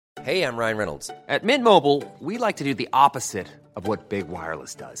Hey, I'm Ryan Reynolds. At Mint Mobile, we like to do the opposite of what Big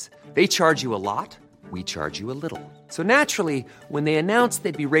Wireless does. They charge you a lot, we charge you a little. So naturally, when they announced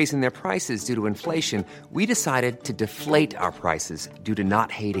they'd be raising their prices due to inflation, we decided to deflate our prices due to not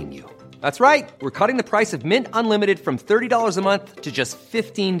hating you. That's right. We're cutting the price of Mint Unlimited from $30 a month to just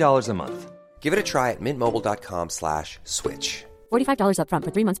 $15 a month. Give it a try at mintmobile.com/switch. $45 up front for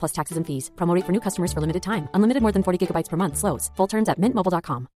 3 months plus taxes and fees. Promo rate for new customers for limited time. Unlimited more than 40 gigabytes per month. Slows full terms at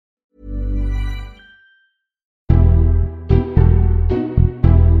mintmobile.com.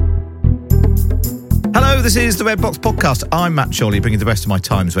 Hello, this is the Red Box Podcast. I'm Matt Chorley, bringing the best of my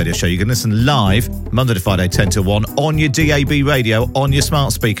Times radio show. You can listen live Monday to Friday, 10 to 1, on your DAB radio, on your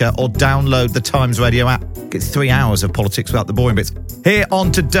smart speaker, or download the Times radio app. Get 3 hours of politics without the boring bits. Here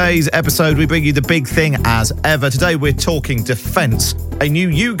on today's episode, we bring you the big thing as ever. Today, we're talking defence. A new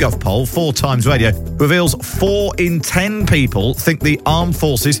YouGov poll for Times Radio reveals 4 in 10 people think the armed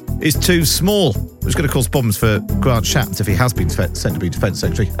forces is too small, which is going to cause problems for Grant Shapps if he has been sent to be Defence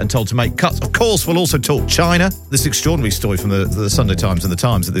Secretary and told to make cuts. Of course, we'll also talk China. This extraordinary story from the Sunday Times and the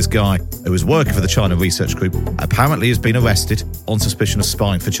Times that this guy who was working for the China Research Group apparently has been arrested on suspicion of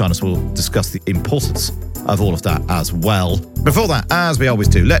spying for China. So we'll discuss the importance of all of that as well. Before that, as we always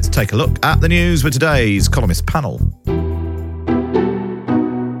do, let's take a look at the news with today's columnist panel.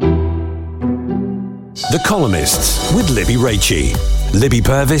 The Columnists with Libby Raichie, Libby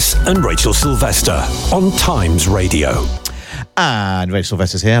Purvis and Rachel Sylvester on Times Radio. And Rachel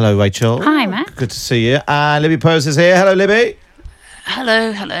Sylvester's here. Hello, Rachel. Hi, Matt. Good to see you. And Libby Purvis is here. Hello, Libby.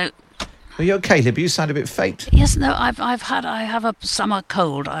 Hello. Are you okay, Libby? You sound a bit faint. Yes, no, I have a summer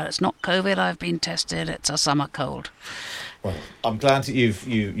cold. It's not COVID. I've been tested. It's a summer cold. Well, I'm glad that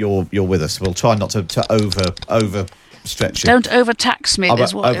you're with us. We'll try not to over stretch you. Don't overtax me.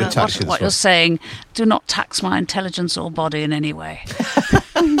 Is what right. you're saying. Do not tax my intelligence or body in any way.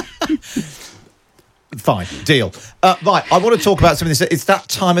 Fine, deal. Right, I want to talk about something. It's that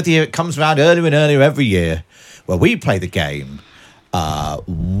time of the year. It comes around earlier and earlier every year where we play the game.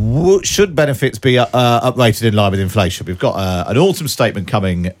 Should benefits be uprated in line with inflation? We've got an autumn statement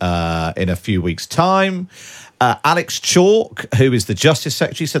coming in a few weeks' time. Alex Chalk, who is the Justice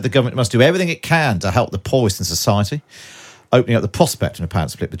Secretary, said the government must do everything it can to help the poorest in society, opening up the prospect of an apparent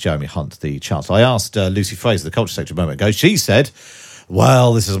split with Jeremy Hunt, the Chancellor. I asked Lucy Fraser, the Culture Secretary, a moment ago. She said,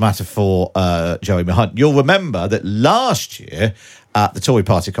 well, this is a matter for Jeremy Hunt. You'll remember that last year at the Tory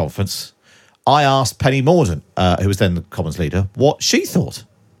party conference, I asked Penny Mordaunt, who was then the Commons leader, what she thought.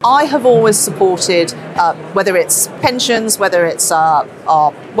 I have always supported, whether it's pensions, whether it's our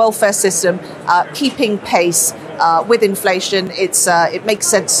welfare system, keeping pace with inflation. It makes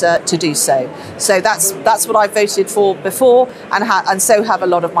sense to do so. So that's what I voted for before, and so have a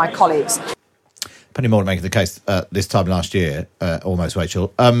lot of my colleagues. Penny Mordaunt making the case this time last year, almost,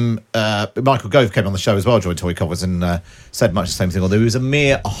 Rachel. Michael Gove came on the show as well during Tory conference and said much the same thing, although he was a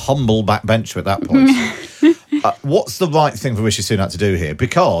mere humble backbencher at that point. What's the right thing for Rishi Sunak to do here?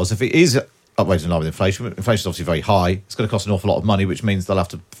 Because if it is uprated in line with inflation is obviously very high. It's going to cost an awful lot of money, which means they'll have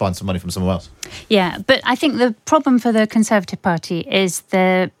to find some money from somewhere else. Yeah, but I think the problem for the Conservative Party is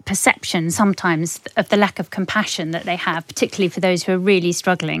the perception sometimes of the lack of compassion that they have, particularly for those who are really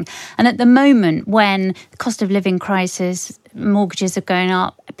struggling. And at the moment, when the cost of living crisis, mortgages are going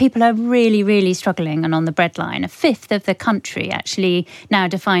up, people are really, really struggling and on the breadline. A fifth of the country actually now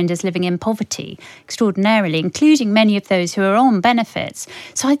defined as living in poverty, extraordinarily, including many of those who are on benefits.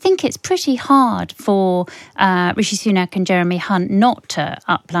 So I think it's pretty hard for Rishi Sunak and Jeremy Hunt not to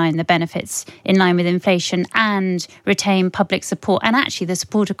upline the benefits in line with inflation and retain public support, and actually the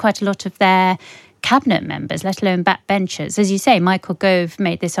support of quite a lot of their cabinet members, let alone backbenchers. As you say, Michael Gove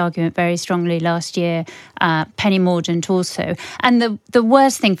made this argument very strongly last year, Penny Mordaunt also. And the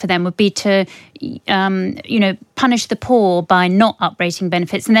worst thing for them would be to, punish the poor by not uprating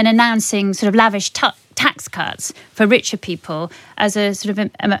benefits and then announcing sort of lavish tax cuts for richer people as a sort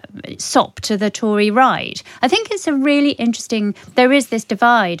of a sop to the Tory right. I think it's a really interesting, there is this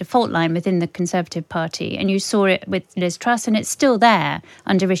divide, a fault line within the Conservative Party, and you saw it with Liz Truss, and it's still there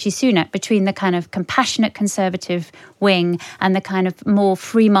under Rishi Sunak, between the kind of compassionate Conservative wing and the kind of more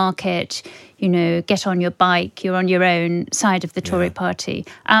free market, get on your bike, you're on your own side of the Tory party.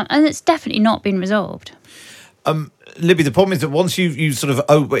 And it's definitely not been resolved. Libby, the problem is that once you sort of,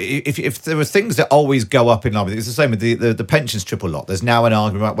 if there are things that always go up in line with it, it's the same with the pensions triple lock. There's now an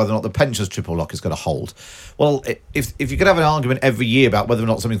argument about whether or not the pensions triple lock is going to hold. Well, if you could have an argument every year about whether or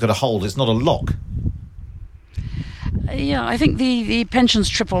not something's going to hold, it's not a lock. Yeah, I think the pensions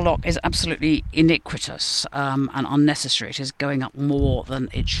triple lock is absolutely iniquitous and unnecessary. It is going up more than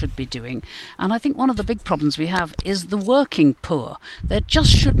it should be doing. And I think one of the big problems we have is the working poor. There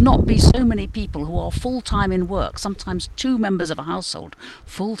just should not be so many people who are full-time in work, sometimes 2 members of a household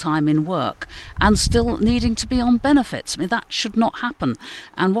full-time in work, and still needing to be on benefits. I mean, that should not happen.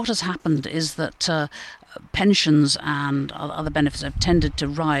 And what has happened is that pensions and other benefits have tended to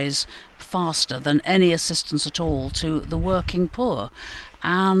rise faster than any assistance at all to the working poor.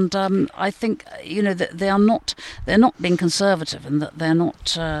 And I think that they're not being conservative, and that they're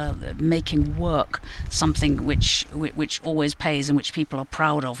not making work something which always pays and which people are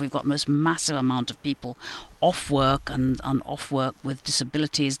proud of. We've got the most massive amount of people off work and off work with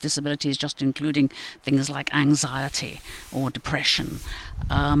disabilities just including things like anxiety or depression.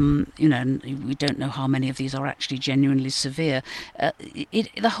 And we don't know how many of these are actually genuinely severe.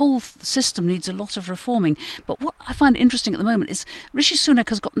 The whole system needs a lot of reforming. But what I find interesting at the moment is Rishi Sunak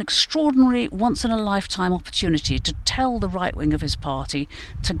has got an extraordinary once-in-a-lifetime opportunity to tell the right wing of his party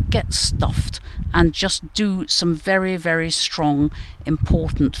to get stuffed and just do some very, very strong,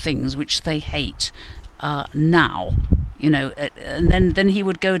 important things which they hate. Now, and then he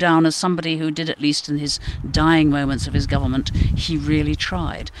would go down as somebody who did, at least in his dying moments of his government, he really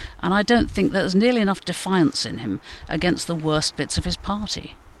tried. And I don't think there's nearly enough defiance in him against the worst bits of his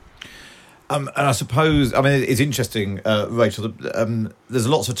party. And I suppose, it's interesting, Rachel, there's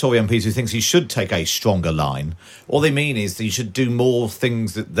lots of Tory MPs who think he should take a stronger line. All they mean is that he should do more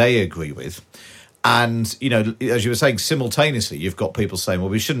things that they agree with. And, as you were saying, simultaneously, you've got people saying, well,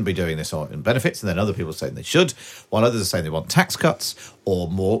 we shouldn't be doing this on benefits, and then other people saying they should, while others are saying they want tax cuts or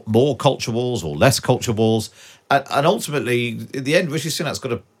more culture wars or less culture wars. And ultimately, in the end, Rishi Sunak's got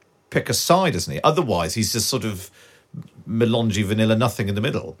to pick a side, hasn't he? Otherwise, he's just sort of melange vanilla nothing in the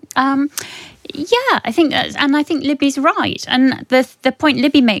middle. Yeah, I think Libby's right. And the point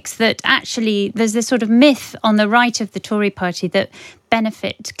Libby makes that actually there's this sort of myth on the right of the Tory party that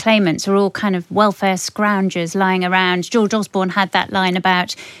benefit claimants are all kind of welfare scroungers lying around. George Osborne had that line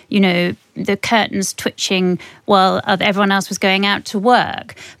about, the curtains twitching while everyone else was going out to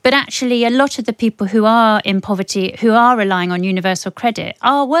work. But actually, a lot of the people who are in poverty, who are relying on universal credit,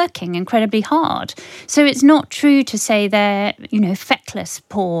 are working incredibly hard. So it's not true to say they're, feckless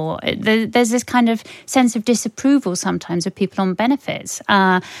poor. There's this kind of sense of disapproval sometimes of people on benefits.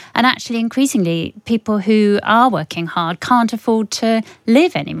 And actually, increasingly, people who are working hard can't afford to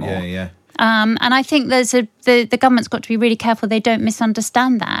live anymore. Yeah. And I think the government's got to be really careful they don't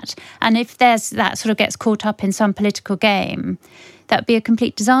misunderstand that. And if that sort of gets caught up in some political game, that would be a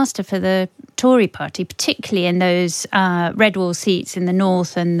complete disaster for the Tory party, particularly in those red wall seats in the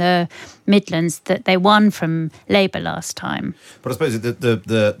north and the Midlands that they won from Labour last time. But I suppose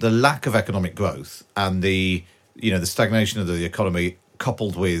the lack of economic growth and the stagnation of the economy,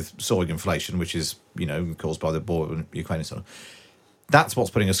 coupled with soaring inflation, which is caused by the war in Ukraine and so on. That's what's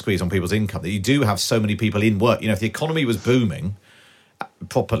putting a squeeze on people's income. That you do have so many people in work. If the economy was booming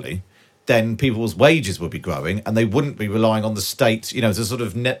properly, then people's wages would be growing, and they wouldn't be relying on the state. As a sort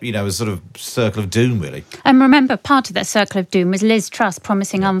of a sort of circle of doom, really. And remember, part of that circle of doom was Liz Truss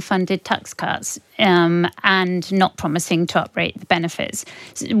promising unfunded tax cuts and not promising to uprate the benefits,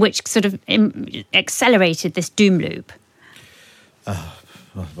 which sort of accelerated this doom loop.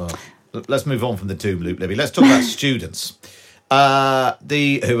 Well, let's move on from the doom loop, Libby. Let's talk about students. Who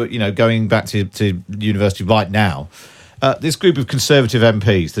are going back to university right now. This group of Conservative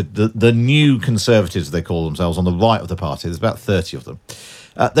MPs, the new Conservatives they call themselves, on the right of the party, there's about 30 of them.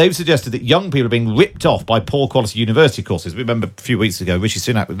 They've suggested that young people are being ripped off by poor quality university courses. We remember a few weeks ago, Rishi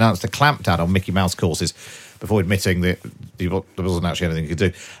Sunak announced a clampdown on Mickey Mouse courses before admitting that there wasn't actually anything he could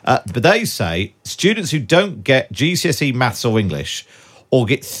do. But they say students who don't get GCSE maths or English or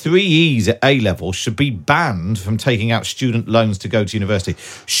get 3 E's at A-level should be banned from taking out student loans to go to university.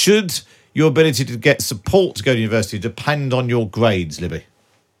 Should your ability to get support to go to university depend on your grades, Libby?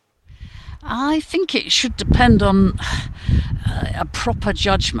 I think it should depend on a proper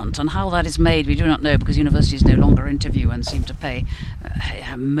judgment, and how that is made we do not know, because universities no longer interview and seem to pay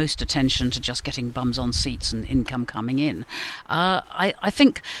most attention to just getting bums on seats and income coming in. I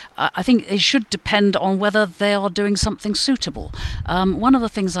think it should depend on whether they are doing something suitable. One of the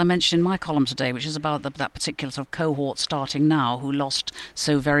things I mentioned in my column today, which is about that particular sort of cohort starting now who lost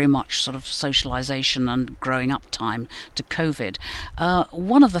so very much sort of socialisation and growing up time to COVID,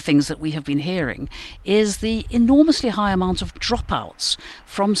 one of the things that we have been hearing is the enormously high amount of dropouts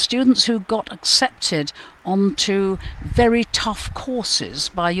from students who got accepted onto very tough courses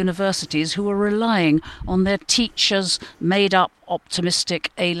by universities who were relying on their teachers' made-up optimistic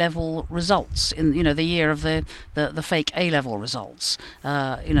A-level results in the year of the fake A-level results.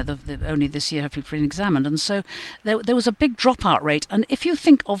 Only this year have people been examined, and so there was a big dropout rate. And if you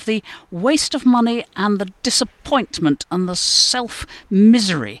think of the waste of money and the disappointment and the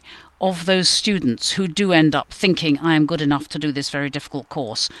self-misery of those students who do end up thinking I am good enough to do this very difficult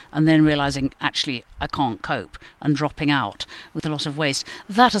course and then realising actually I can't cope and dropping out with a lot of waste.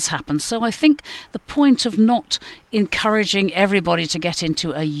 That has happened. So I think the point of not encouraging everybody to get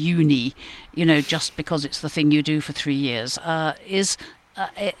into a uni, just because it's the thing you do for 3 years, is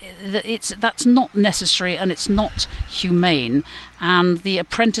that's not necessary and it's not humane. And the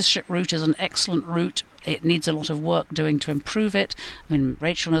apprenticeship route is an excellent route. It needs a lot of work doing to improve it. I mean,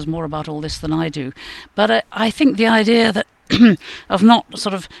 Rachel knows more about all this than I do. But I think the idea that of not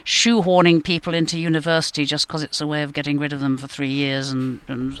sort of shoehorning people into university just because it's a way of getting rid of them for 3 years and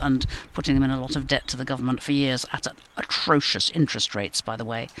putting them in a lot of debt to the government for years at atrocious interest rates, by the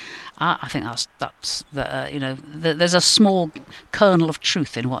way. I think there's a small kernel of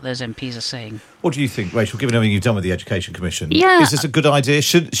truth in what those MPs are saying. What do you think, Rachel, given everything you've done with the Education Commission? Yeah. Is this a good idea?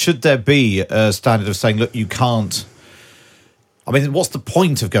 Should there be a standard of saying, look, you can't... I mean, what's the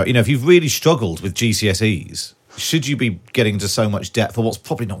point of going... if you've really struggled with GCSEs... should you be getting into so much debt for what's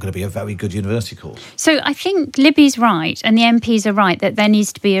probably not going to be a very good university course? So I think Libby's right and the MPs are right that there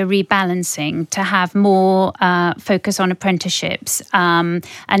needs to be a rebalancing to have more focus on apprenticeships and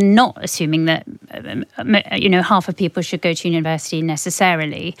not assuming that, half of people should go to university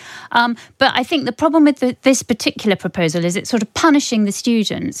necessarily. But I think the problem with this particular proposal is it's sort of punishing the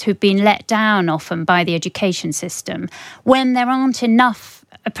students who've been let down often by the education system when there aren't enough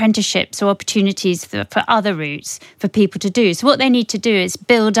apprenticeships or opportunities for other routes for people to do. So what they need to do is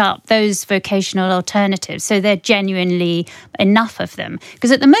build up those vocational alternatives so they're genuinely enough of them.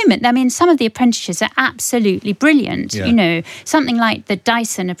 Because at the moment, I mean, some of the apprenticeships are absolutely brilliant. Yeah. Something like the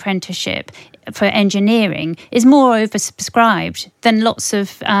Dyson apprenticeship for engineering is more oversubscribed than lots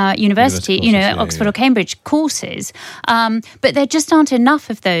of university courses, Oxford or Cambridge courses. But there just aren't enough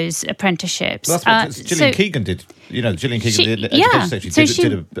of those apprenticeships. Well, that's what Gillian Keegan did. Gillian Keegan, the education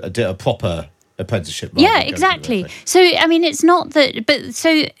secretary, did a proper apprenticeship. Yeah, exactly. So, I mean, it's not that... But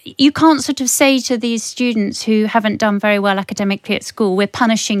so you can't sort of say to these students who haven't done very well academically at school, we're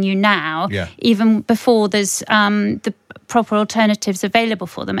punishing you now, even before there's the proper alternatives available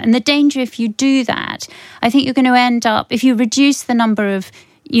for them. And the danger, if you do that, I think you're going to end up... If you reduce the number of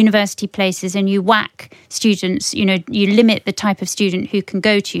university places and you whack students, you limit the type of student who can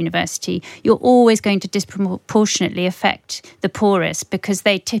go to university, you're always going to disproportionately affect the poorest because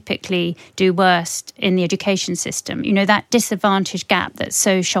they typically do worst in the education system. That disadvantage gap that's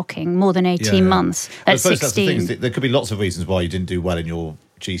so shocking, more than 18 months at 16. That's the thing, is that there could be lots of reasons why you didn't do well in your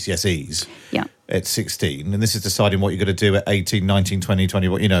GCSEs at 16, and this is deciding what you're going to do at 18, 19, 20,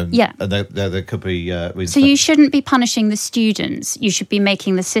 21, and there could be reasons. So you shouldn't be punishing the students, you should be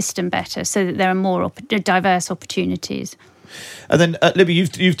making the system better so that there are more diverse opportunities. And then, Libby,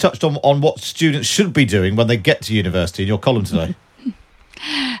 you've touched on what students should be doing when they get to university in your column today.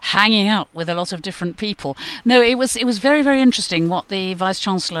 Hanging out with a lot of different people. No, it was very, very interesting. What the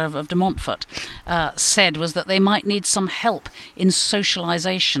Vice-Chancellor of de Montfort said was that they might need some help in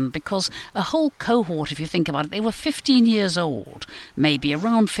socialisation because a whole cohort, if you think about it, they were 15 years old, maybe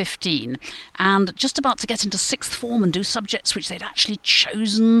around 15, and just about to get into sixth form and do subjects which they'd actually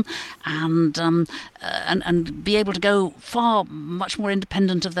chosen and be able to go much more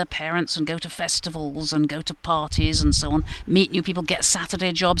independent of their parents and go to festivals and go to parties and so on, meet new people, get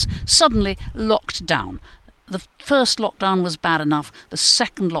Saturday jobs, suddenly locked down. The first lockdown was bad enough. The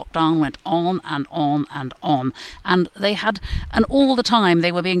second lockdown went on and on and on. And all the time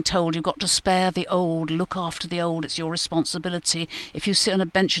they were being told, you've got to spare the old, look after the old, it's your responsibility. If you sit on a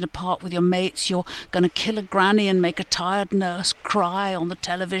bench in a park with your mates, you're going to kill a granny and make a tired nurse cry on the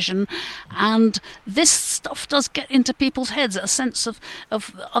television. And this stuff does get into people's heads, a sense of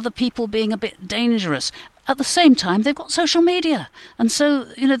other people being a bit dangerous. At the same time, they've got social media. And so,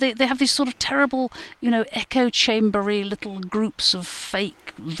 they have these sort of terrible, echo chambery little groups of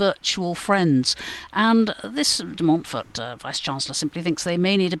fake virtual friends. And this de Montfort Vice-Chancellor simply thinks they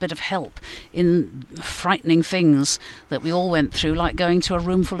may need a bit of help in frightening things that we all went through, like going to a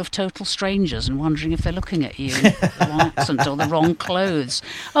room full of total strangers and wondering if they're looking at you with the wrong accent or the wrong clothes.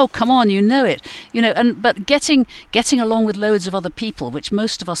 Oh, come on, you know it. But getting along with loads of other people, which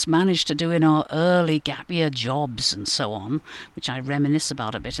most of us managed to do in our early gap years, happier jobs and so on, which I reminisce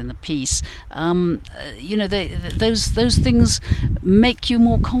about a bit in the piece, those things make you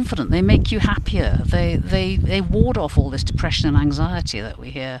more confident. They make you happier. They ward off all this depression and anxiety that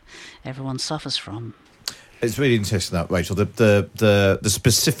we hear everyone suffers from. It's really interesting that, Rachel, the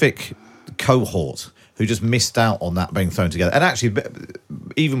specific cohort who just missed out on that being thrown together. And actually,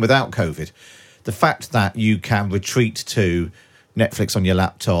 even without COVID, the fact that you can retreat to Netflix on your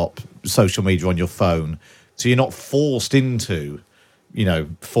laptop, social media on your phone, so you're not forced into,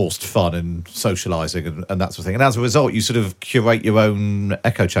 forced fun and socialising and that sort of thing. And as a result, you sort of curate your own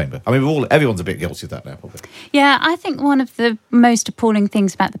echo chamber. I mean, everyone's a bit guilty of that now, probably. Yeah, I think one of the most appalling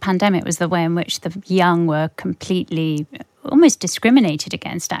things about the pandemic was the way in which the young were completely almost discriminated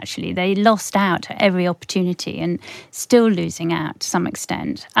against, actually. They lost out at every opportunity and still losing out to some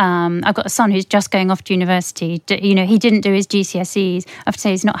extent. I've got a son who's just going off to university. He didn't do his GCSEs. I have to say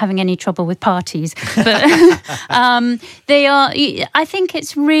he's not having any trouble with parties. But I think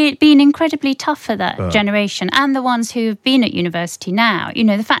it's been incredibly tough for that generation and the ones who've been at university now.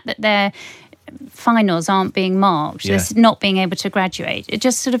 The fact that they're finals aren't being marked, This not being able to graduate, it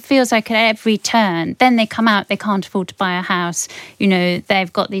just sort of feels like at every turn, then they come out, they can't afford to buy a house,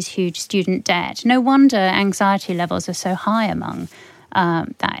 they've got these huge student debt. No wonder anxiety levels are so high among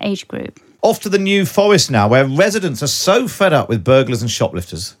that age group. Off to the New Forest now, where residents are so fed up with burglars and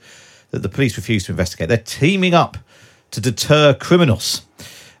shoplifters that the police refuse to investigate. They're teaming up to deter criminals.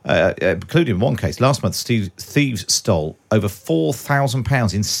 Including in one case, last month, thieves stole over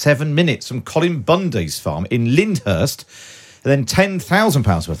 £4,000 in 7 minutes from Colin Bundy's farm in Lyndhurst, and then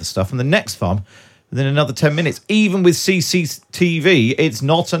 £10,000 worth of stuff from the next farm within another 10 minutes. Even with CCTV, it's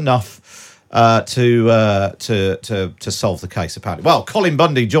not enough to solve the case, apparently. Well, Colin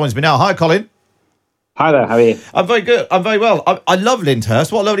Bundy joins me now. Hi, Colin. Hi there, how are you? I'm very good. I'm very well. I love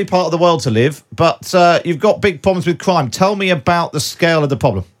Lyndhurst. What a lovely part of the world to live. But you've got big problems with crime. Tell me about the scale of the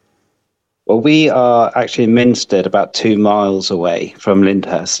problem. Well, we are actually in Minstead, about 2 miles away from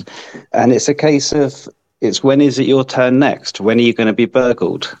Lyndhurst. And it's a case of, when is it your turn next? When are you going to be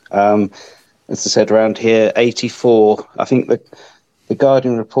burgled? As I said, around here, 84, I think the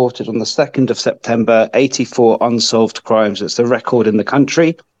Guardian reported on the 2nd of September, 84 unsolved crimes. It's the record in the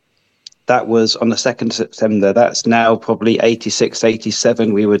country. That was on the 2nd of September. That's now probably 86,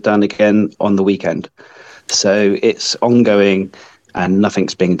 87. We were done again on the weekend. So it's ongoing and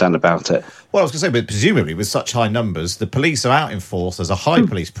nothing's being done about it. Well, I was going to say, but presumably with such high numbers, the police are out in force. There's a high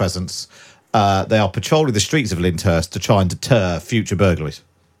police presence. They are patrolling the streets of Lyndhurst to try and deter future burglaries.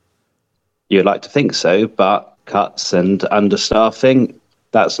 You'd like to think so, but cuts and understaffing,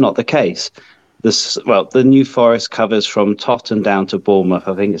 that's not the case. The New Forest covers from Totton down to Bournemouth.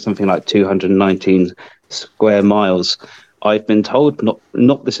 I think it's something like 219 square miles. I've been told,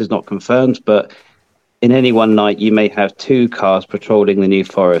 not this is not confirmed, but in any one night you may have 2 cars patrolling the New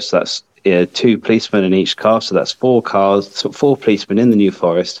Forest. That's 2 policemen in each car, so that's 4 cars, 4 policemen in the New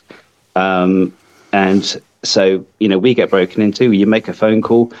Forest. And so, we get broken into. You make a phone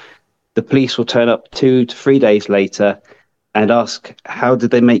call, the police will turn up 2 to 3 days later and ask, how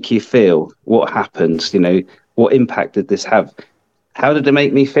did they make you feel? What happened? What impact did this have? How did it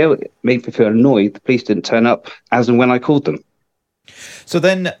make me feel? It made me feel annoyed. The police didn't turn up as and when I called them. So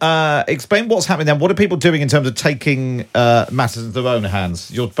then explain what's happening then. What are people doing in terms of taking matters into their own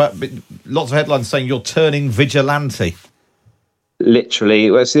hands? Lots of headlines saying you're turning vigilante. Literally,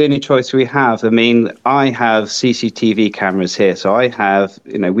 it's the only choice we have. I mean, I have CCTV cameras here. So I have,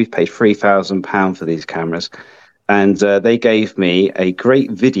 we've paid £3,000 for these cameras. And they gave me a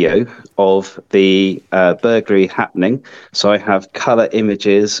great video of the burglary happening. So I have colour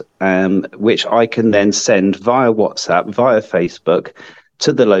images, which I can then send via WhatsApp, via Facebook,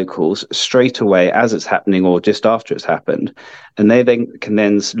 to the locals straight away as it's happening or just after it's happened. And they then can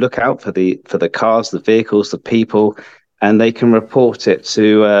look out for the cars, the vehicles, the people, and they can report it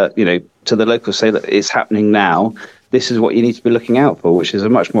to the locals, say that it's happening now. This is what you need to be looking out for, which is a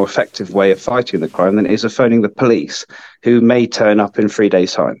much more effective way of fighting the crime than it is of phoning the police, who may turn up in 3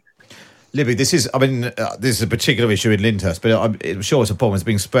 days' time. Libby, this is a particular issue in Lyndhurst, but I'm sure it's a problem that's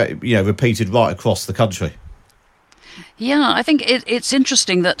being spread, repeated right across the country. Yeah, I think it's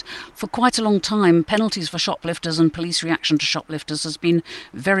interesting that for quite a long time, penalties for shoplifters and police reaction to shoplifters has been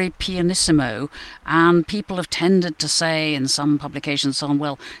very pianissimo, and people have tended to say in some publications on,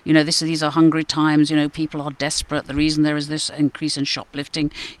 well, these are hungry times, people are desperate. The reason there is this increase in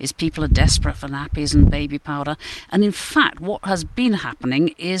shoplifting is people are desperate for nappies and baby powder. And in fact, what has been happening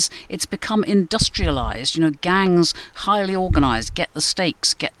is it's become industrialised. Gangs, highly organised, get the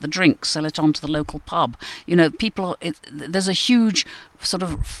steaks, get the drinks, sell it on to the local pub. there's a huge sort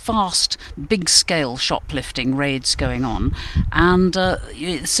of fast, big-scale shoplifting raids going on, and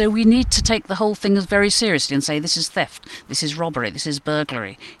so we need to take the whole thing very seriously and say this is theft, this is robbery, this is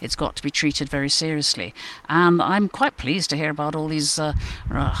burglary. It's got to be treated very seriously. And I'm quite pleased to hear about all these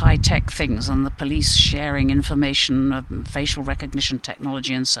high-tech things and the police sharing information, facial recognition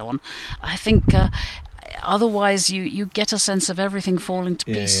technology and so on. I think otherwise you get a sense of everything falling to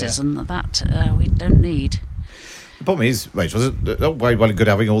pieces, and that we don't need. The problem is, Rachel, it's not very well and good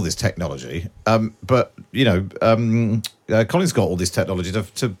having all this technology, but, Colin's got all this technology to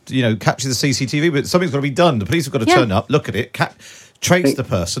capture the CCTV, but something's got to be done. The police have got to turn up, look at it, trace the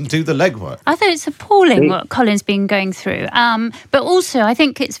person, do the legwork. I thought it's appalling what Colin's been going through. But also, I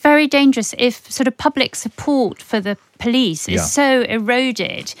think it's very dangerous if sort of public support for the police is so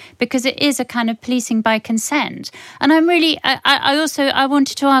eroded, because it is a kind of policing by consent. And I'm really, I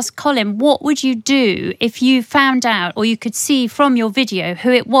wanted to ask Colin, what would you do if you found out, or you could see from your video who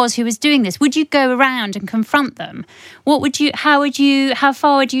it was who was doing this? Would you go around and confront them? How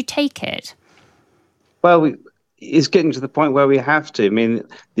far would you take it? Well, it's getting to the point where we have to. I mean,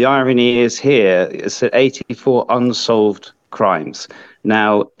 the irony is here, it's 84 unsolved crimes.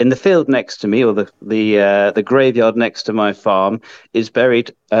 Now, in the field next to me, or the graveyard next to my farm, is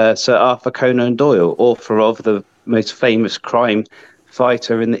buried Sir Arthur Conan Doyle, author of the most famous crime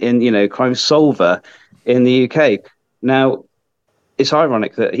fighter crime solver in the UK. Now, it's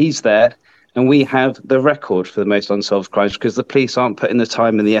ironic that he's there and we have the record for the most unsolved crimes, because the police aren't putting the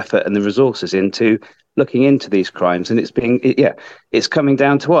time and the effort and the resources into looking into these crimes, and it's coming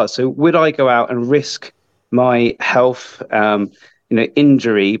down to us. So would I go out and risk my health,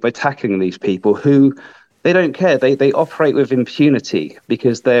 injury by tackling these people who they don't care? They operate with impunity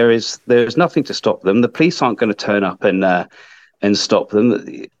because there is nothing to stop them. The police aren't going to turn up and stop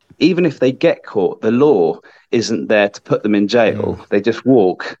them. Even if they get caught, the law isn't there to put them in jail. They just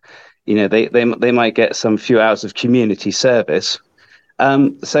walk. They might get some few hours of community service.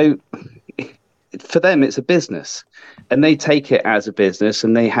 So for them, it's a business, and they take it as a business,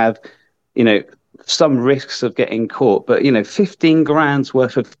 and they have, some risks of getting caught. But 15 grand's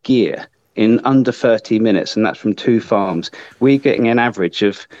worth of gear in under 30 minutes, and that's from 2 farms. We're getting an average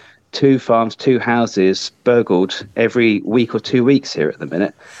of 2 farms, 2 houses burgled every week or 2 weeks here at the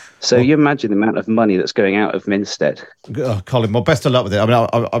minute. So you imagine the amount of money that's going out of Minstead. Colin, well, best of luck with it. I mean,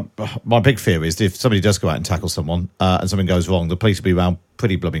 my big fear is if somebody does go out and tackle someone and something goes wrong, the police will be around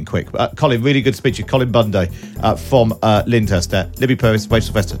pretty blooming quick. Colin, really good to speak to you. Colin Bunday from Lyndhurst there. Libby Purvis, Rachel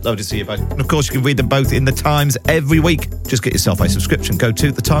Sylvester. Lovely to see you both. And of course, you can read them both in The Times every week. Just get yourself a subscription. Go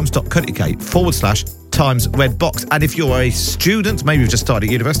to thetimes.co.uk/Times Red Box. And if you're a student, maybe you've just started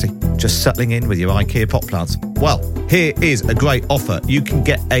at university, just settling in with your IKEA pot plants, well, here is a great offer. You can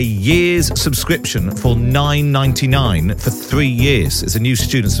get a year's subscription for $9.99 for 3 years. It's a new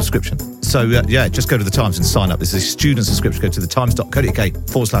student subscription. So, just go to The Times and sign up. This is a student subscription. Go to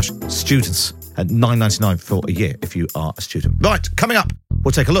thetimes.co.uk/students at $9.99 for a year if you are a student. Right, coming up,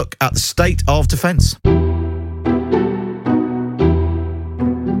 we'll take a look at the state of defence.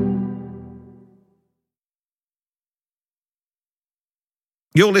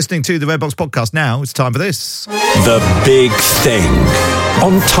 You're listening to the Red Box Podcast now. It's time for this. The Big Thing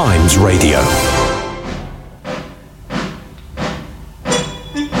on Times Radio.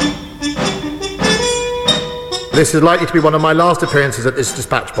 This is likely to be one of my last appearances at this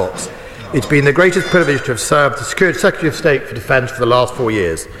dispatch box. It's been the greatest privilege to have served as Secretary of State for Defence for the last 4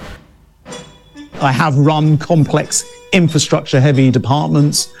 years. I have run complex infrastructure-heavy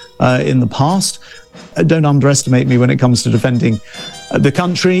departments in the past. Don't underestimate me when it comes to defending the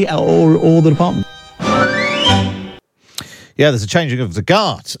country or the department. Yeah, there's a changing of the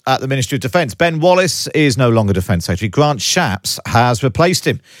guard at the Ministry of Defence. Ben Wallace is no longer Defence Secretary. Grant Shapps has replaced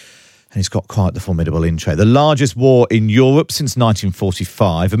him. And he's got quite the formidable intro. The largest war in Europe since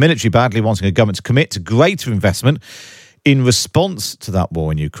 1945. A military badly wanting a government to commit to greater investment in response to that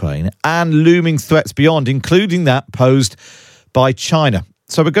war in Ukraine, and looming threats beyond, including that posed by China.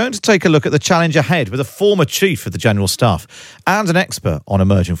 So we're going to take a look at the challenge ahead with a former chief of the General Staff and an expert on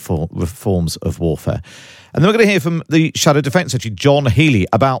emerging reforms of warfare. And then we're going to hear from the Shadow Defence Secretary, John Healey,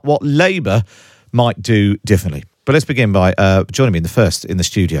 about what Labour might do differently. But let's begin by joining me in the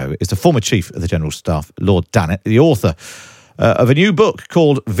studio is the former Chief of the General Staff, Lord Dannett, the author of a new book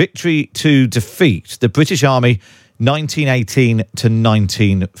called Victory to Defeat, the British Army 1918 to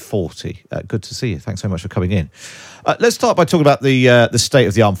 1940. Good to see you. Thanks so much for coming in. Let's start by talking about the state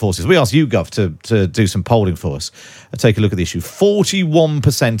of the armed forces. We asked YouGov to do some polling for us and take a look at the issue.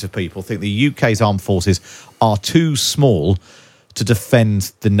 41% of people think the UK's armed forces are too small to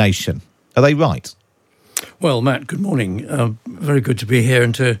defend the nation. Are they right? Well, Matt, good morning. Very good to be here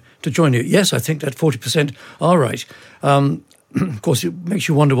and to join you. Yes, I think that 40% are right. Of course, it makes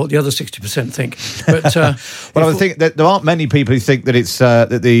you wonder what the other 60% think. But well, I think that there aren't many people who think that it's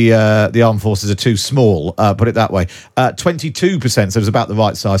that the armed forces are too small. Put it that way. 22%, so it was about the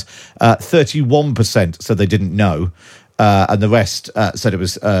right size. 31% said they didn't know. And the rest said it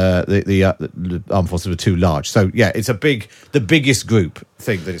was the armed forces were too large. So, yeah, it's the biggest group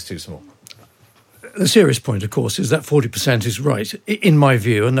think that it's too small. The serious point, of course, is that 40% is right, in my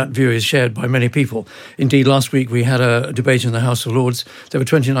view, and that view is shared by many people. Indeed, last week we had a debate in the House of Lords. There were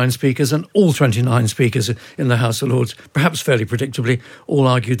 29 speakers, and all 29 speakers in the House of Lords, perhaps fairly predictably, all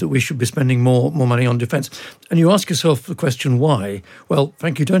argued that we should be spending more money on defence. And you ask yourself the question, why? Well,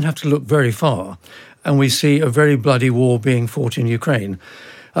 Frank, you don't have to look very far, and we see a very bloody war being fought in Ukraine.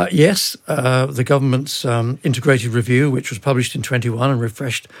 Yes, the government's integrated review, which was published in 21 and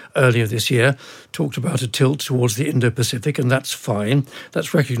refreshed earlier this year, talked about a tilt towards the Indo-Pacific, and that's fine.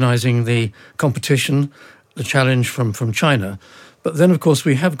 That's recognising the competition, the challenge from China. But then, of course,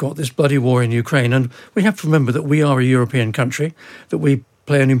 we have got this bloody war in Ukraine, and we have to remember that we are a European country, that we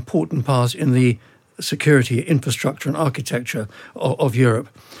play an important part in the security, infrastructure and architecture of Europe.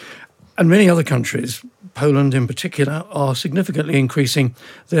 And many other countries, Poland in particular, are significantly increasing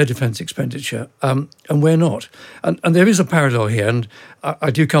their defence expenditure, and we're not. And there is a parallel here, and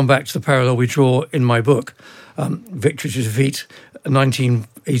I do come back to the parallel we draw in my book, Victory to Defeat,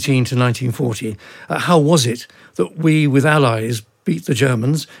 1918 to 1940. How was it that we, with allies, beat the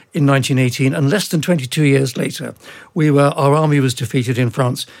Germans in 1918, and less than 22 years later, our army was defeated in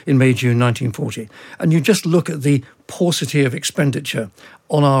France in May-June 1940. And you just look at the paucity of expenditure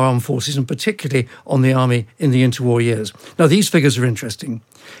on our armed forces, and particularly on the army in the interwar years. Now, these figures are interesting.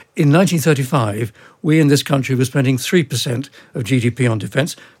 In 1935, we in this country were spending 3% of GDP on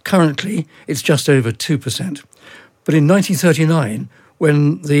defence. Currently, it's just over 2%. But in 1939,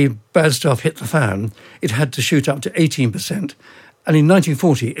 when the bad stuff hit the fan, it had to shoot up to 18%. And in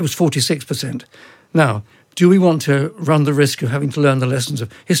 1940, it was 46%. Now, do we want to run the risk of having to learn the lessons of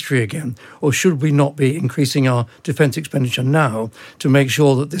history again? Or should we not be increasing our defence expenditure now to make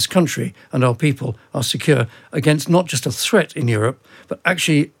sure that this country and our people are secure against not just a threat in Europe, but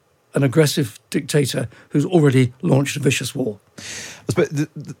actually an aggressive dictator who's already launched a vicious war?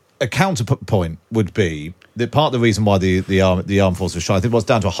 A counterpoint would be that part of the reason why the armed forces were shy, I think it was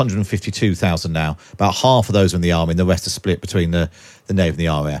down to 152,000 now, about half of those are in the army and the rest are split between the Navy and the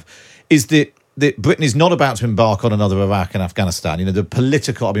RAF, is that Britain is not about to embark on another Iraq and Afghanistan. You know, the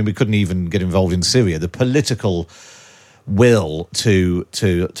political, I mean, we couldn't even get involved in Syria. The political will to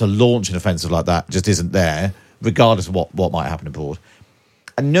launch an offensive like that just isn't there, regardless of what might happen abroad.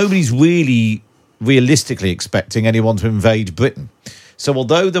 And nobody's really realistically expecting anyone to invade Britain. So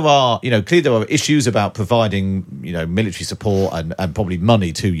although there are, clearly there are issues about providing, military support and probably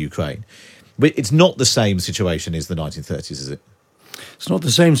money to Ukraine, but it's not the same situation as the 1930s, is it? It's not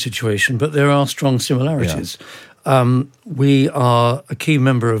the same situation, but there are strong similarities. Yeah. We are a key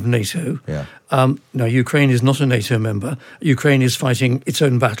member of NATO. Yeah. Now, Ukraine is not a NATO member. Ukraine is fighting its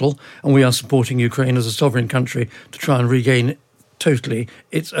own battle, and we are supporting Ukraine as a sovereign country to try and regain totally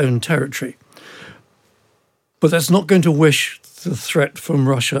its own territory. But that's not going to wish the threat from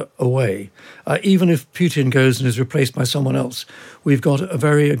Russia away. Even if Putin goes and is replaced by someone else, we've got a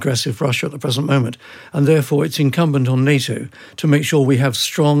very aggressive Russia at the present moment. And therefore, it's incumbent on NATO to make sure we have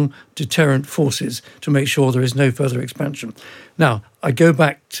strong deterrent forces to make sure there is no further expansion. Now, I go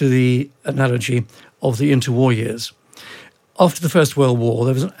back to the analogy of the interwar years. After the First World War,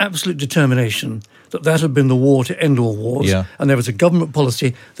 there was an absolute determination that had been the war to end all wars. Yeah. And there was a government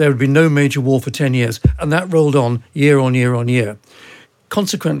policy, there would be no major war for 10 years. And that rolled on year on year on year.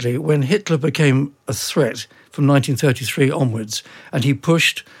 Consequently, when Hitler became a threat from 1933 onwards, and he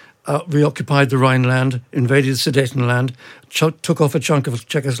pushed, reoccupied the Rhineland, invaded Sudetenland, took off a chunk of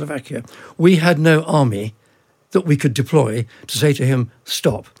Czechoslovakia, we had no army that we could deploy to say to him,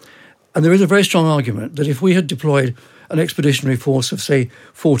 stop. And there is a very strong argument that if we had deployed an expeditionary force of, say,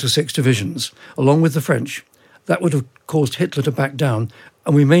 4 to 6 divisions, along with the French, that would have caused Hitler to back down,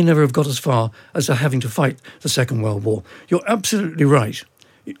 and we may never have got as far as having to fight the Second World War. You're absolutely right.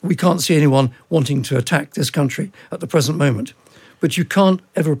 We can't see anyone wanting to attack this country at the present moment. But you can't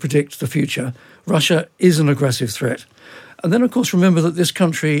ever predict the future. Russia is an aggressive threat. And then, of course, remember that this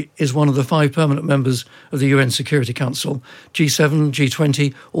country is one of the 5 permanent members of the UN Security Council, G7,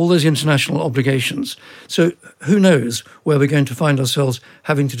 G20, all those international obligations. So who knows where we're going to find ourselves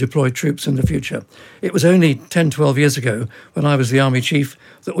having to deploy troops in the future. It was only 10, 12 years ago, when I was the army chief,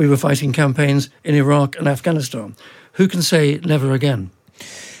 that we were fighting campaigns in Iraq and Afghanistan. Who can say never again?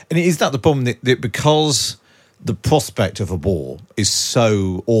 And is that the problem that because the prospect of a war is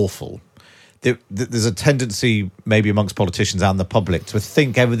so awful, that there's a tendency maybe amongst politicians and the public to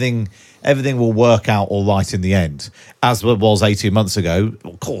think everything will work out all right in the end, as it was 18 months ago.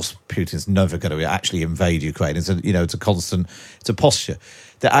 Of course, Putin's never going to actually invade Ukraine. It's a posture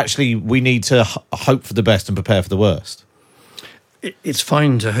that actually we need to hope for the best and prepare for the worst. It's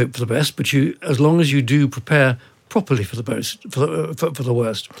fine to hope for the best, but as long as you do prepare properly for the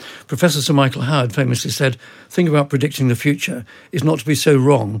worst. Professor Sir Michael Howard famously said, "Think about predicting the future is not to be so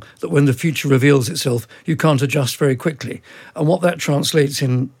wrong that when the future reveals itself, you can't adjust very quickly." And what that translates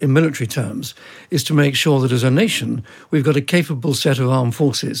in military terms is to make sure that as a nation, we've got a capable set of armed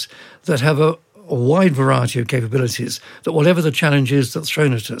forces that have a wide variety of capabilities, that whatever the challenge is that's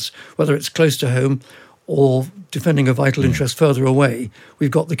thrown at us, whether it's close to home or defending a vital interest further away,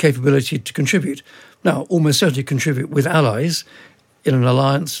 we've got the capability to contribute. Now, almost certainly contribute with allies in an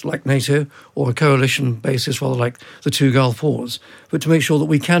alliance like NATO or a coalition basis, rather like the two Gulf Wars, but to make sure that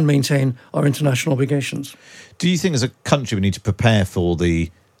we can maintain our international obligations. Do you think as a country we need to prepare for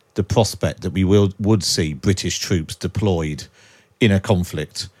the prospect that we would see British troops deployed in a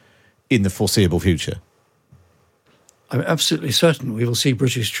conflict in the foreseeable future? I'm absolutely certain we will see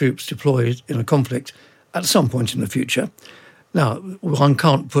British troops deployed in a conflict at some point in the future. Now, one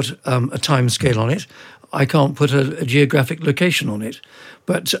can't put a time scale on it. I can't put a geographic location on it.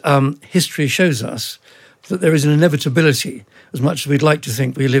 But history shows us that there is an inevitability, as much as we'd like to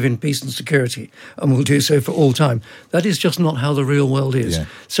think we live in peace and security and will do so for all time. That is just not how the real world is. Yeah.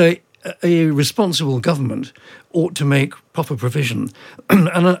 So a responsible government ought to make proper provision.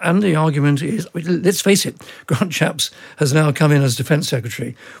 and the argument is, let's face it, Grant Shapps has now come in as Defence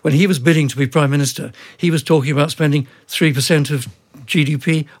Secretary. When he was bidding to be Prime Minister, he was talking about spending 3% of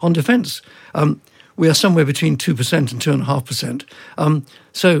GDP on defence. We are somewhere between 2% and 2.5%.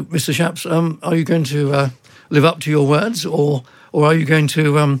 So, Mr. Shapps, are you going to live up to your words, or are you going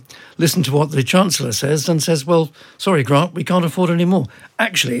to listen to what the Chancellor says and says, well, sorry, Grant, we can't afford any more?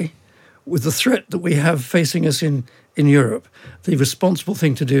 Actually, with the threat that we have facing us in Europe, the responsible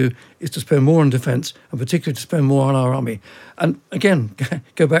thing to do is to spend more on defence, and particularly to spend more on our army. And again,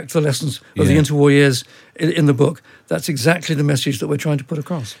 go back to the lessons of the interwar years in the book. That's exactly the message that we're trying to put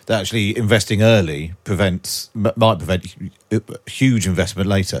across. That actually investing early might prevent huge investment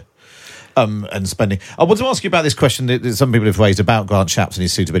later. And spending. I want to ask you about this question that some people have raised about Grant Shapps and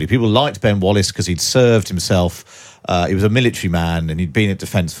his suitability. People liked Ben Wallace because he'd served himself. He was a military man and he'd been at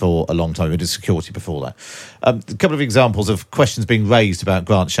defence for a long time. He did security before that. A couple of examples of questions being raised about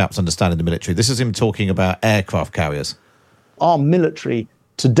Grant Shapps' understanding the military. This is him talking about aircraft carriers. Our military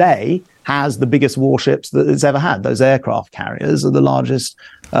today has the biggest warships that it's ever had. Those aircraft carriers are the largest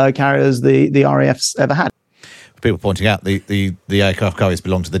carriers the RAF's ever had. People pointing out the aircraft carriers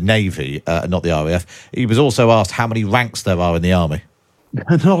belong to the Navy, not the RAF. He was also asked how many ranks there are in the Army.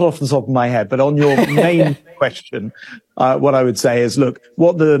 Not off the top of my head, but on your main question, what I would say is, look,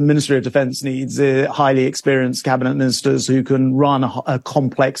 what the Ministry of Defence needs is highly experienced cabinet ministers who can run a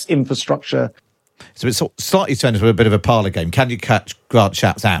complex infrastructure. So it's slightly turned into a bit of a parlour game. Can you catch Grant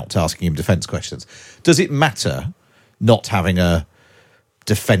Shapps out asking him defence questions? Does it matter not having a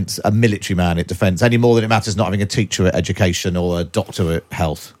military man at defence any more than it matters not having a teacher at education or a doctor at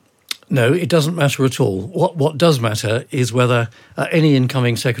health? No, it doesn't matter at all. What does matter is whether any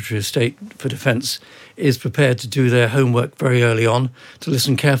incoming Secretary of State for Defence is prepared to do their homework very early on, to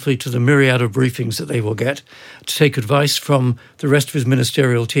listen carefully to the myriad of briefings that they will get, to take advice from the rest of his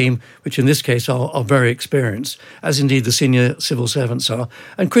ministerial team, which in this case are very experienced, as indeed the senior civil servants are,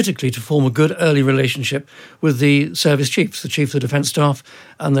 and critically to form a good early relationship with the service chiefs, the Chief of the Defence Staff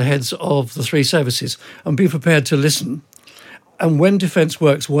and the heads of the three services, and be prepared to listen. And when defence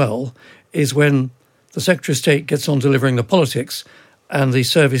works well is when the Secretary of State gets on delivering the politics and the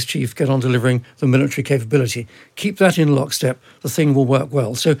service chief get on delivering the military capability. Keep that in lockstep, the thing will work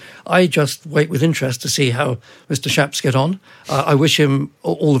well. So I just wait with interest to see how Mr. Shapps get on. I wish him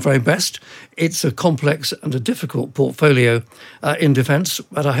all the very best. It's a complex and a difficult portfolio in defence,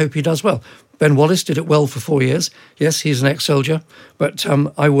 but I hope he does well. Ben Wallace did it well for 4 years. Yes, he's an ex-soldier, but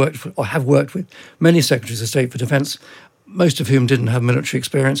I have worked with many Secretaries of State for Defence, most of whom didn't have military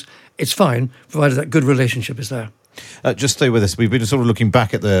experience. It's fine, provided that good relationship is there. Just stay with us. We've been sort of looking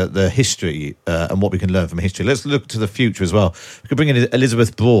back at the history and what we can learn from history. Let's look to the future as well. We could bring in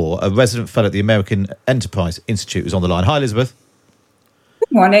Elizabeth Brough, a resident fellow at the American Enterprise Institute, who's on the line. Hi, Elizabeth.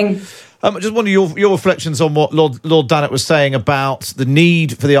 Good morning. Just wonder your reflections on what Lord Dannatt was saying about the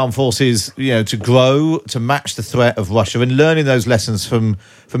need for the armed forces, to grow, to match the threat of Russia, and learning those lessons from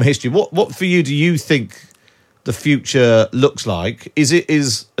history. What for you do you think the future looks like? Is it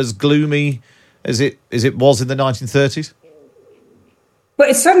as gloomy as it was in the 1930s? Well,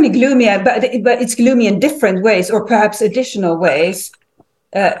 it's certainly gloomy, but it's gloomy in different ways, or perhaps additional ways.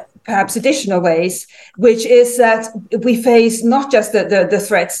 Which is that we face not just the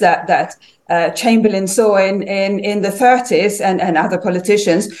threats that Chamberlain saw in the 30s and other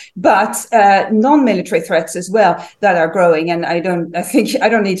politicians, but non-military threats as well that are growing. And I don't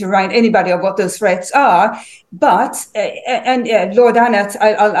need to remind anybody of what those threats are. But Lord Annett,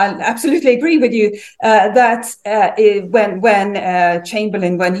 I'll absolutely agree with you that when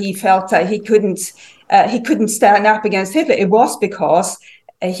Chamberlain, when he felt that he couldn't stand up against Hitler, it was because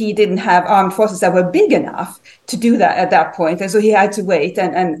he didn't have armed forces that were big enough to do that at that point. And so he had to wait,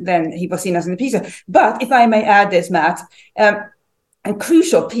 and then he was seen as an appeaser. But if I may add this, Matt, a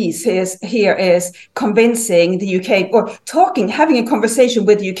crucial piece here is convincing the UK, or having a conversation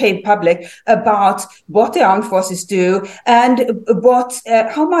with the UK public about what the armed forces do and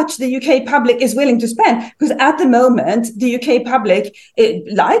how much the UK public is willing to spend. Because at the moment, the UK public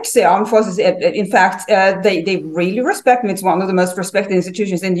likes the armed forces. In fact, they really respect them. It's one of the most respected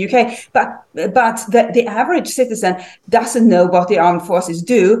institutions in the UK. But the average citizen doesn't know what the armed forces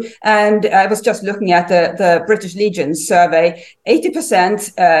do. And I was just looking at the British Legion survey. 80%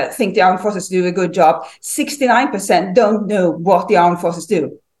 think the armed forces do a good job. 69% don't know what the armed forces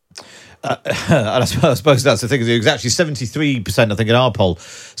do. And I suppose that's the thing. It was actually 73%, I think, in our poll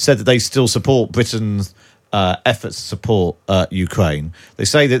said that they still support Britain's efforts to support Ukraine. They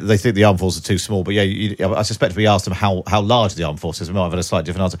say that they think the armed forces are too small, but I suspect if we asked them how large the armed forces, we might have had a slightly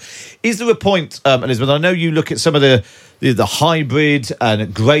different answer. Is there a point, Elizabeth? I know you look at some of the hybrid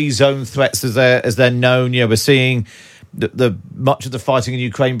and grey zone threats as they're known. We're seeing the much of the fighting in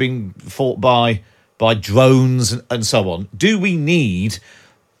Ukraine being fought by drones and so on. Do we need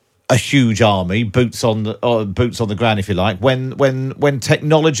a huge army, boots on the ground, if you like, when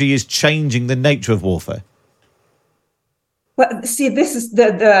technology is changing the nature of warfare? Well, see, this is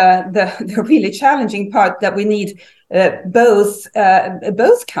the really challenging part, that we need both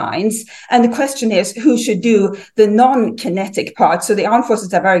kinds. And the question is, who should do the non-kinetic part? So the armed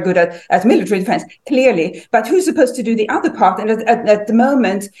forces are very good at military defense, clearly, but who's supposed to do the other part? And at the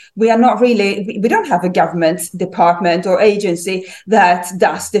moment, we don't have a government department or agency that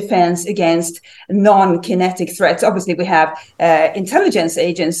does defense against non-kinetic threats. Obviously, we have intelligence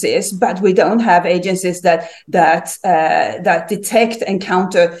agencies, but we don't have agencies that detect and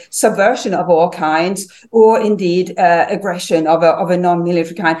counter subversion of all kinds, or indeed aggression of a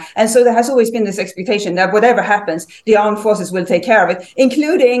non-military kind. And so there has always been this expectation that whatever happens, the armed forces will take care of it,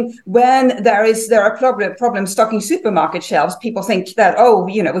 including when there are problems stocking supermarket shelves. People think that,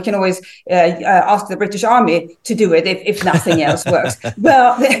 we can always ask the British Army to do it if nothing else works.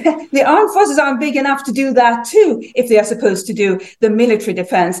 Well, the armed forces aren't big enough to do that too, if they are supposed to do the military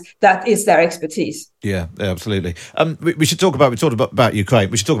defense that is their expertise. Yeah, absolutely. We should talk about Ukraine.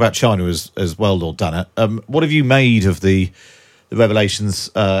 We should talk about China as well, Lord Dannett. What have you made of the revelations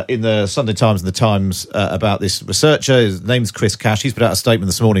in the Sunday Times and the Times about this researcher? His name's Chris Cash. He's put out a statement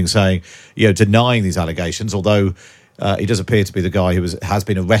this morning saying, denying these allegations, although he does appear to be the guy who has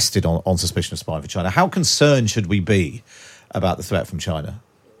been arrested on suspicion of spying for China. How concerned should we be about the threat from China?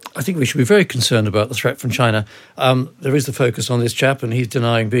 I think we should be very concerned about the threat from China. There is the focus on this chap, and he's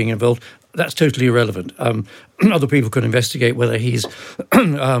denying being involved. That's totally irrelevant. Other people could investigate whether he's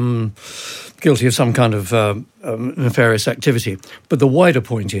guilty of some kind of nefarious activity. But the wider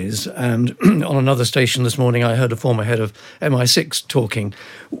point is, and on another station this morning I heard a former head of MI6 talking,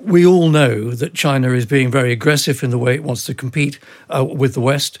 we all know that China is being very aggressive in the way it wants to compete with the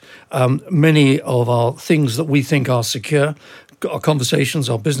West. Many of our things that we think are secure, our conversations,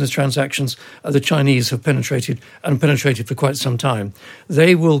 our business transactions, the Chinese have penetrated for quite some time.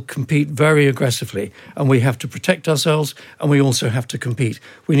 They will compete very aggressively, and we have to protect ourselves, and we also have to compete.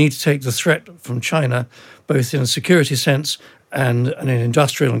 We need to take the threat from China, both in a security sense and in an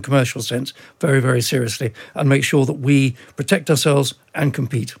industrial and commercial sense, very, very seriously, and make sure that we protect ourselves and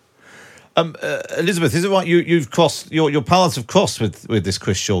compete. Elizabeth, is it right you've crossed, your paths have crossed with this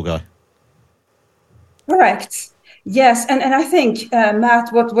Chris Shaw guy? Correct. Yes, and I think,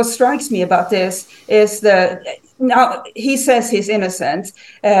 Matt, what strikes me about this is now he says he's innocent.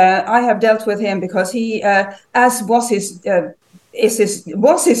 I have dealt with him because he, as was his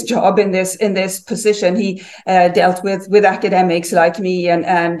was his job in this position. He dealt with academics like me,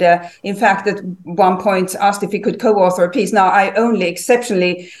 and in fact, at one point asked if he could co-author a piece. Now, I only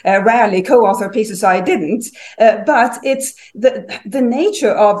exceptionally rarely co-author pieces, so I didn't. But it's the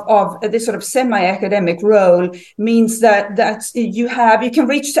nature of this sort of semi-academic role means that you can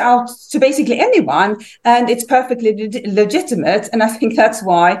reach out to basically anyone, and it's perfectly legitimate. And I think that's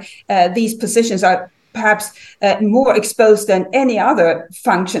why these positions are perhaps more exposed than many other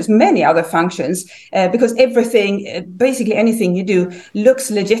functions, because basically anything you do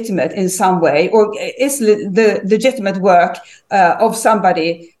looks legitimate in some way, or is the legitimate work of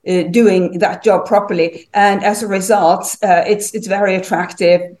somebody doing that job properly. And as a result, it's very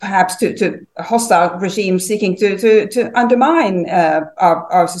attractive, perhaps to hostile regimes seeking to undermine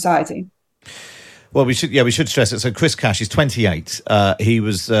our society. Well, we should stress it. So Chris Cash is 28. He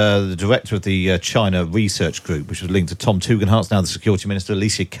was the director of the China Research Group, which was linked to Tom Tugendhat's now the Security Minister,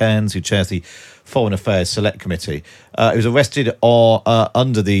 Alicia Cairns, who chairs the Foreign Affairs Select Committee. He was arrested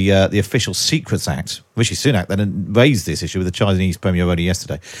under the Official Secrets Act. Rishi Sunak then raised this issue with the Chinese Premier only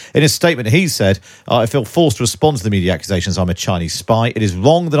yesterday. In his statement, he said, I feel forced to respond to the media accusations I'm a Chinese spy. It is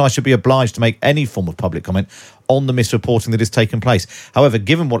wrong that I should be obliged to make any form of public comment on the misreporting that has taken place. However,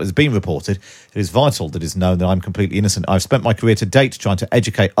 given what has been reported, it is vital that it is known that I'm completely innocent. I've spent my career to date trying to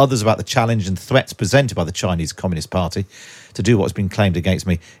educate others about the challenge and threats presented by the Chinese Communist Party. To do what has been claimed against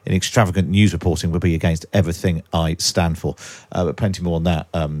me in extravagant news reporting would be against everything I stand for. But plenty more on that,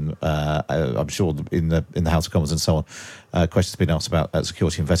 I'm sure, in the House of Commons and so on. Questions been asked about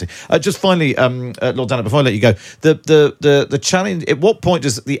security and vetting. Just finally, Lord Danner, before I let you go, the challenge, at what point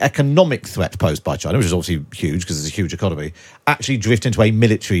does the economic threat posed by China, which is obviously huge because it's a huge economy, actually drift into a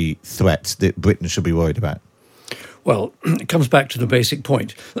military threat that Britain should be worried about? Well, it comes back to the basic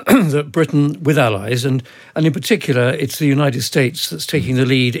point that Britain, with allies, and in particular, it's the United States that's taking the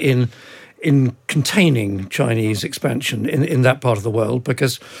lead in containing Chinese expansion in that part of the world,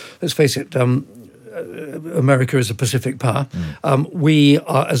 because, let's face it, America is a Pacific power. We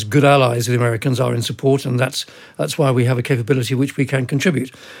are, as good allies of the Americans, are in support, and that's why we have a capability which we can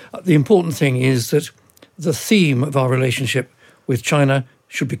contribute. The important thing is that the theme of our relationship with China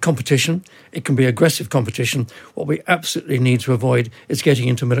should be competition. It can be aggressive competition. What we absolutely need to avoid is getting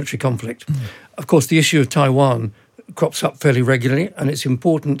into military conflict. Of course, the issue of Taiwan crops up fairly regularly, and it's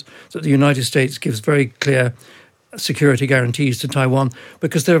important that the United States gives very clear security guarantees to Taiwan,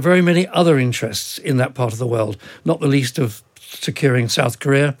 because there are very many other interests in that part of the world, not the least of securing South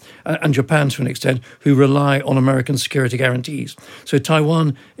Korea and Japan to an extent, who rely on American security guarantees. So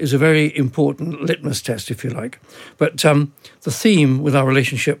Taiwan is a very important litmus test, if you like. But the theme with our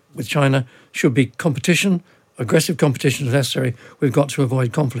relationship with China should be competition, aggressive competition if necessary. We've got to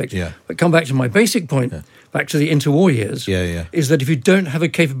avoid conflict. Yeah. But come back to my basic point, back to the interwar years, is that if you don't have a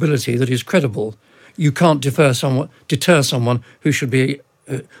capability that is credible, you can't deter someone who should be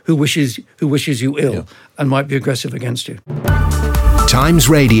who wishes you ill and might be aggressive against you. Times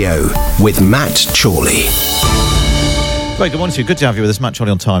Radio with Matt Chorley. Very good morning to you. Good to have you with us, Matt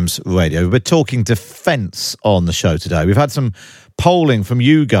Chorley on Times Radio. We're talking defence on the show today. We've had some polling from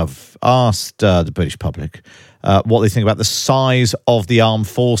YouGov, asked the British public what they think about the size of the armed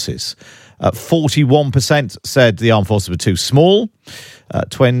forces. 41% said the armed forces were too small.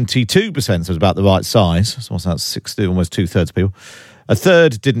 22% said it was about the right size. So what's that? 60, almost 2/3 of people. A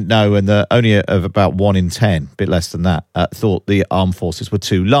third didn't know, and only of about 1 in 10, a bit less than that, thought the armed forces were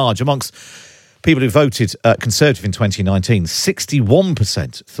too large. Amongst people who voted Conservative in 2019,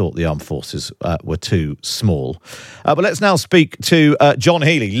 61% thought the armed forces were too small. But let's now speak to John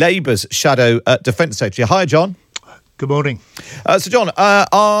Healey, Labour's Shadow Defence Secretary. Hi, John. Good morning. So, John,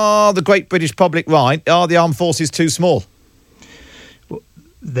 are the great British public right? Are the armed forces too small? Well,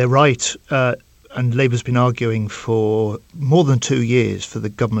 they're right. And Labour's been arguing for more than 2 years for the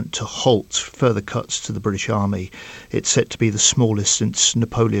government to halt further cuts to the British Army. It's set to be the smallest since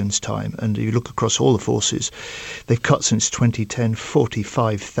Napoleon's time. And if you look across all the forces, they've cut since 2010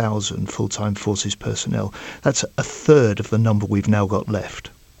 45,000 full-time forces personnel. That's a third of the number we've now got left.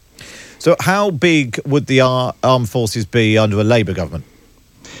 So how big would the armed forces be under a Labour government?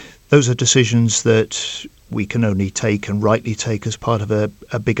 Those are decisions that we can only take and rightly take as part of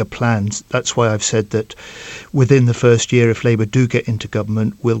a bigger plan. That's why I've said that within the first year, if Labour do get into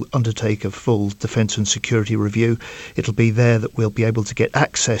government, we'll undertake a full defence and security review. It'll be there that we'll be able to get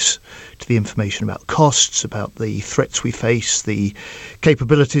access to the information about costs, about the threats we face, the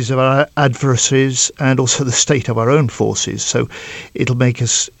capabilities of our adversaries, and also the state of our own forces. So it'll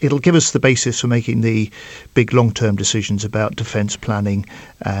give us the basis for making the big long-term decisions about defence planning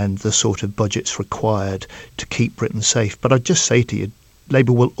and the sort of budgets required to keep Britain safe. But I'd just say to you,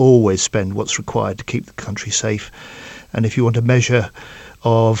 Labour will always spend what's required to keep the country safe. And if you want a measure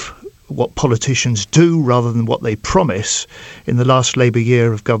of what politicians do rather than what they promise, in the last Labour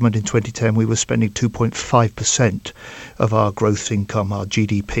year of government in 2010, we were spending 2.5% of our gross income, our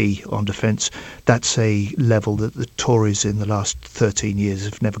GDP, on defence. That's a level that the Tories in the last 13 years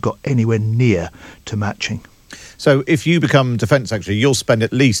have never got anywhere near to matching. So if you become Defence Secretary, you'll spend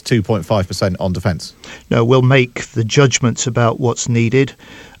at least 2.5% on defence? No, we'll make the judgments about what's needed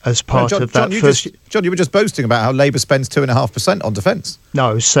as part of that first... John, you were just boasting about how Labour spends 2.5% on defence. No,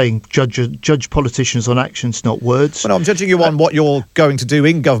 I was saying judge politicians on actions, not words. Well, no, I'm judging you on what you're going to do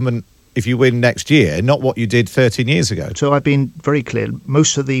in government if you win next year, not what you did 13 years ago. So I've been very clear.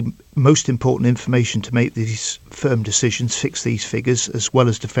 Most of the most important information to make these firm decisions, fix these figures, as well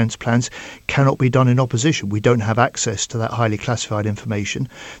as defence plans, cannot be done in opposition. We don't have access to that highly classified information.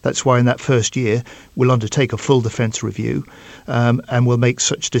 That's why in that first year we'll undertake a full defence review and we'll make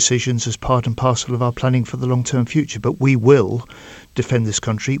such decisions as part and parcel of our planning for the long-term future. But we will defend this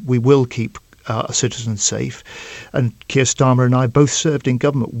country. We will keep our citizens safe. And Keir Starmer and I both served in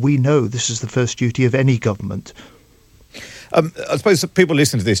government. We know this is the first duty of any government. I suppose people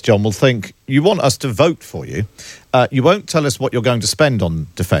listening to this, John, will think you want us to vote for you. You won't tell us what you're going to spend on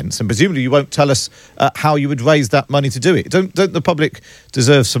defence, and presumably you won't tell us how you would raise that money to do it. Don't the public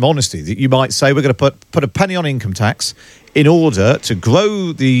deserve some honesty? That you might say we're going to put a penny on income tax in order to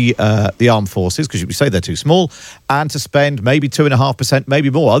grow the armed forces, because you say they're too small, and to spend maybe 2.5%, maybe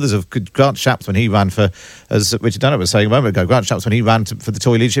more. Others have, Grant Shapps, when he ran for, as Richard Dunner was saying a moment ago, Grant Shapps, when he ran for the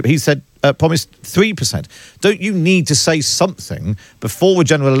Tory leadership, he said, promised 3%. Don't you need to say something before a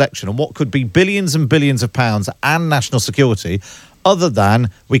general election on what could be billions and billions of pounds and national security, other than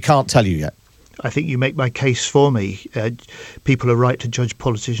we can't tell you yet? I think you make my case for me. People are right to judge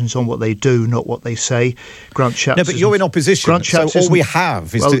politicians on what they do, not what they say. Grant Shapps... No, but you're in opposition, so all we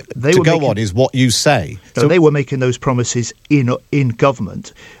have is to go on is what you say. No, so they were making those promises in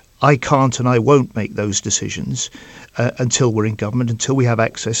government. I can't and I won't make those decisions until we're in government, until we have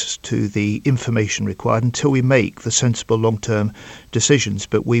access to the information required, until we make the sensible long-term decisions.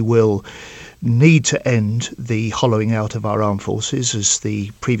 But we will need to end the hollowing out of our armed forces, as the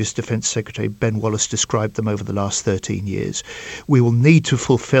previous Defence Secretary Ben Wallace described them over the last 13 years. We will need to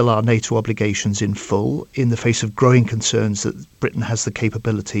fulfil our NATO obligations in full in the face of growing concerns that Britain has the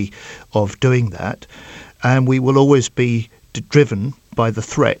capability of doing that. And we will always be driven by the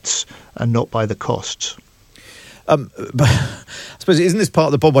threats and not by the costs. But I suppose, isn't this part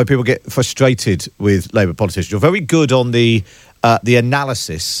of the problem why people get frustrated with Labour politicians? You're very good on the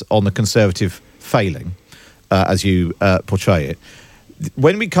analysis on the Conservative failing, as you portray it.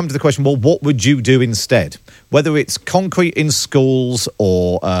 When we come to the question, well, what would you do instead? Whether it's concrete in schools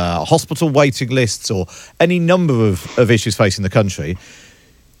or hospital waiting lists or any number of issues facing the country,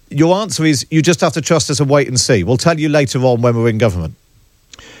 your answer is you just have to trust us and wait and see. We'll tell you later on when we're in government.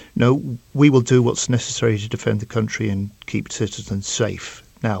 No, we will do what's necessary to defend the country and keep citizens safe.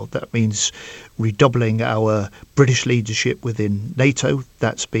 Now, that means redoubling our British leadership within NATO.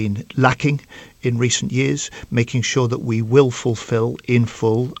 That's been lacking in recent years, making sure that we will fulfil in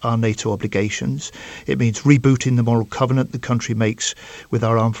full our NATO obligations. It means rebooting the moral covenant the country makes with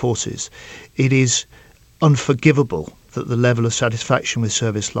our armed forces. It is unforgivable that the level of satisfaction with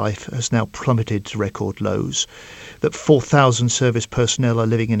service life has now plummeted to record lows, that 4,000 service personnel are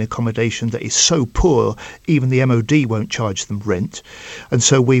living in accommodation that is so poor even the MOD won't charge them rent. And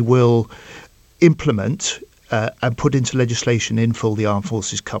so we will implement and put into legislation in full the Armed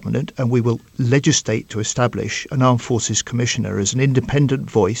Forces Covenant, and we will legislate to establish an Armed Forces Commissioner as an independent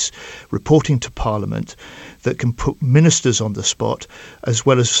voice reporting to Parliament that can put ministers on the spot as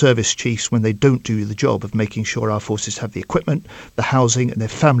well as service chiefs when they don't do the job of making sure our forces have the equipment, the housing, and their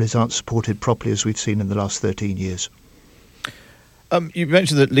families aren't supported properly, as we've seen in the last 13 years. You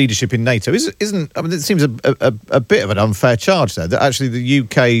mentioned that leadership in NATO isn't. I mean, it seems a bit of an unfair charge there. That actually the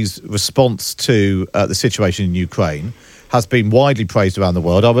UK's response to the situation in Ukraine has been widely praised around the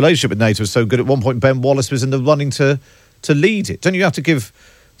world. Our relationship with NATO is so good. At one point, Ben Wallace was in the running to lead it. Don't you have to give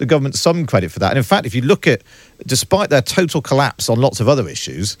the government some credit for that? And in fact, if you look at, despite their total collapse on lots of other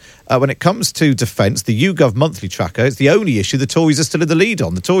issues, when it comes to defence, the YouGov monthly tracker is the only issue the Tories are still in the lead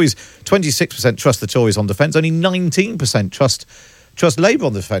on. The Tories, 26% trust the Tories on defence, only 19% trust Labour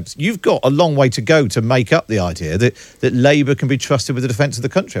on the defence. You've got a long way to go to make up the idea that Labour can be trusted with the defence of the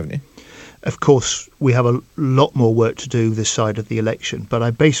country, haven't you? Of course, we have a lot more work to do this side of the election, but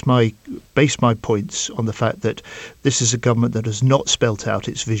I base my points on the fact that this is a government that has not spelt out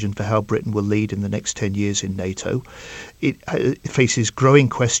its vision for how Britain will lead in the next 10 years in NATO. It faces growing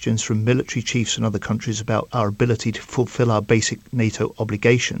questions from military chiefs and other countries about our ability to fulfil our basic NATO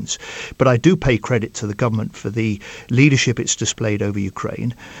obligations. But I do pay credit to the government for the leadership it's displayed over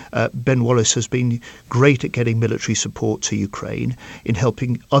Ukraine. Ben Wallace has been great at getting military support to Ukraine, in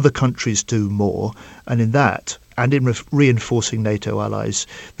helping other countries do more, and in that, and in reinforcing NATO allies,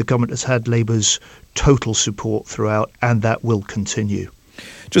 the government has had Labour's total support throughout, and that will continue.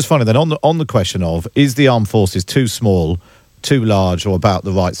 Just finally then, on the question of, is the armed forces too small, too large, or about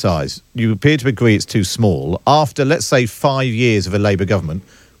the right size? You appear to agree it's too small. After, let's say, 5 years of a Labour government,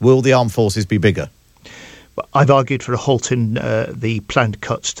 will the armed forces be bigger? I've argued for a halt in the planned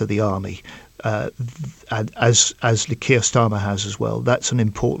cuts to the army. And as Keir Starmer has as well. That's an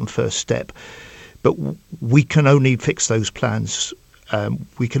important first step. But we can only fix those plans.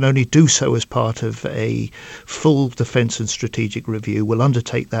 We can only do so as part of a full defence and strategic review. We'll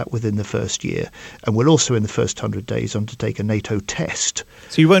undertake that within the first year. And we'll also, in the first 100 days, undertake a NATO test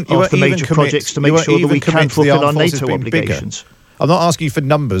of the major projects to make sure that we can fulfil our NATO obligations. I'm not asking you for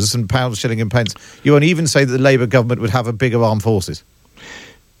numbers and pounds, shilling and pence. You won't even say that the Labour government would have a bigger armed forces?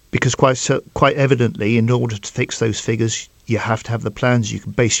 Because quite evidently, in order to fix those figures, you have to have the plans. You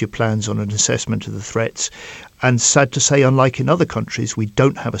can base your plans on an assessment of the threats. And sad to say, unlike in other countries, we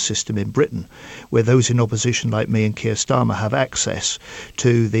don't have a system in Britain where those in opposition like me and Keir Starmer have access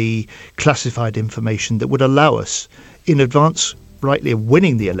to the classified information that would allow us, in advance, rightly, of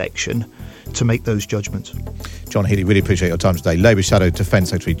winning the election, to make those judgments. John Healey, really appreciate your time today. Labour Shadow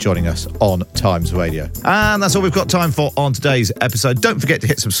Defence Secretary joining us on Times Radio. And that's all we've got time for on today's episode. Don't forget to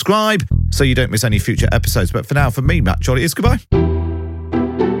hit subscribe so you don't miss any future episodes. But for now, from me, Matt Chorley, it's goodbye.